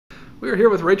We are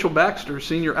here with Rachel Baxter,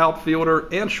 senior outfielder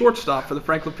and shortstop for the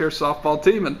Franklin Pierce softball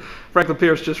team. And Franklin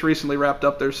Pierce just recently wrapped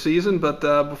up their season. But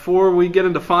before we get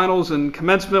into finals and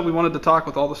commencement, we wanted to talk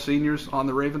with all the seniors on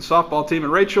the Ravens softball team.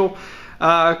 And Rachel,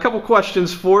 a couple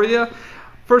questions for you.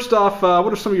 First off,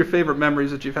 what are some of your favorite memories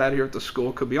that you've had here at the school?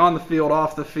 It could be on the field,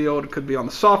 off the field, it could be on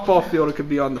the softball field, it could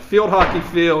be on the field hockey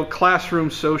field, classroom,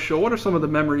 social. What are some of the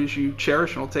memories you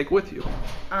cherish and will take with you?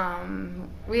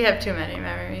 We have too many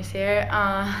memories here.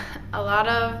 A lot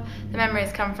of the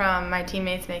memories come from my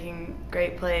teammates making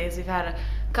great plays. We've had a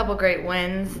couple great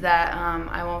wins that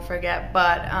I won't forget,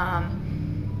 but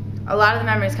a lot of the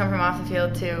memories come from off the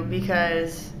field too,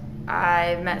 because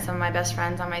I've met some of my best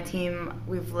friends on my team.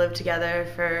 We've lived together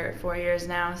for 4 years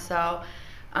now, so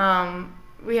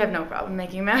we have no problem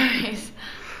making memories.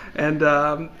 And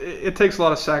it takes a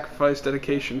lot of sacrifice,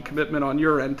 dedication, commitment on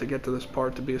your end to get to this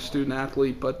part, to be a student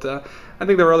athlete. But I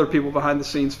think there are other people behind the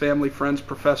scenes, family, friends,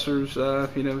 professors,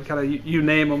 you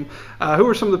name them. Who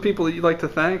are some of the people that you'd like to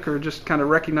thank, or just kind of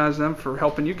recognize them for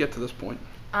helping you get to this point?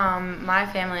 My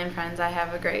family and friends. I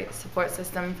have a great support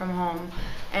system from home,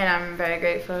 and I'm very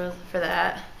grateful for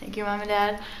that. Thank you, Mom and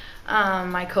Dad.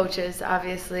 My coaches,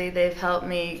 obviously, they've helped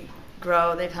me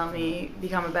grow. They've helped me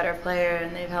become a better player,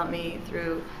 and they've helped me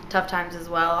through tough times as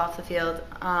well off the field.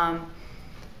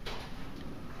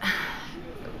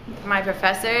 My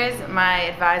professors, my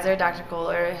advisor, Dr.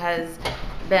 Kohler, has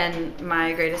been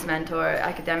my greatest mentor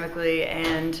academically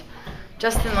and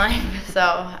just in life, so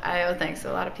I owe thanks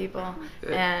to a lot of people,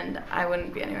 and I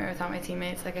wouldn't be anywhere without my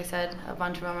teammates. Like I said, a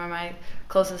bunch of them are my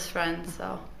closest friends.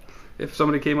 So if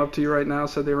somebody came up to you right now,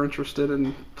 said they were interested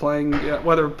in playing,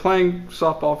 whether playing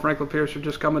softball at Franklin Pierce or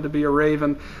just coming to be a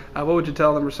Raven, what would you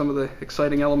tell them are some of the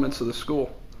exciting elements of the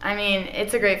school? I mean,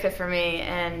 it's a great fit for me,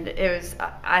 and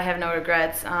I have no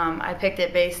regrets. I picked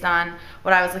it based on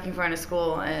what I was looking for in a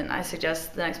school, and I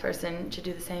suggest the next person should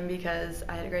do the same because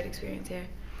I had a great experience here.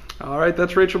 All right,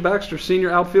 that's Rachel Baxter,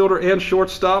 senior outfielder and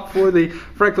shortstop for the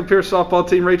Franklin Pierce softball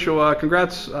team. Rachel,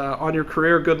 congrats on your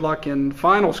career. Good luck in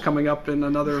finals coming up in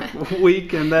another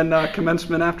week, and then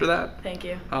commencement after that. Thank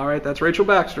you. All right, that's Rachel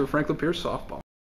Baxter, Franklin Pierce softball.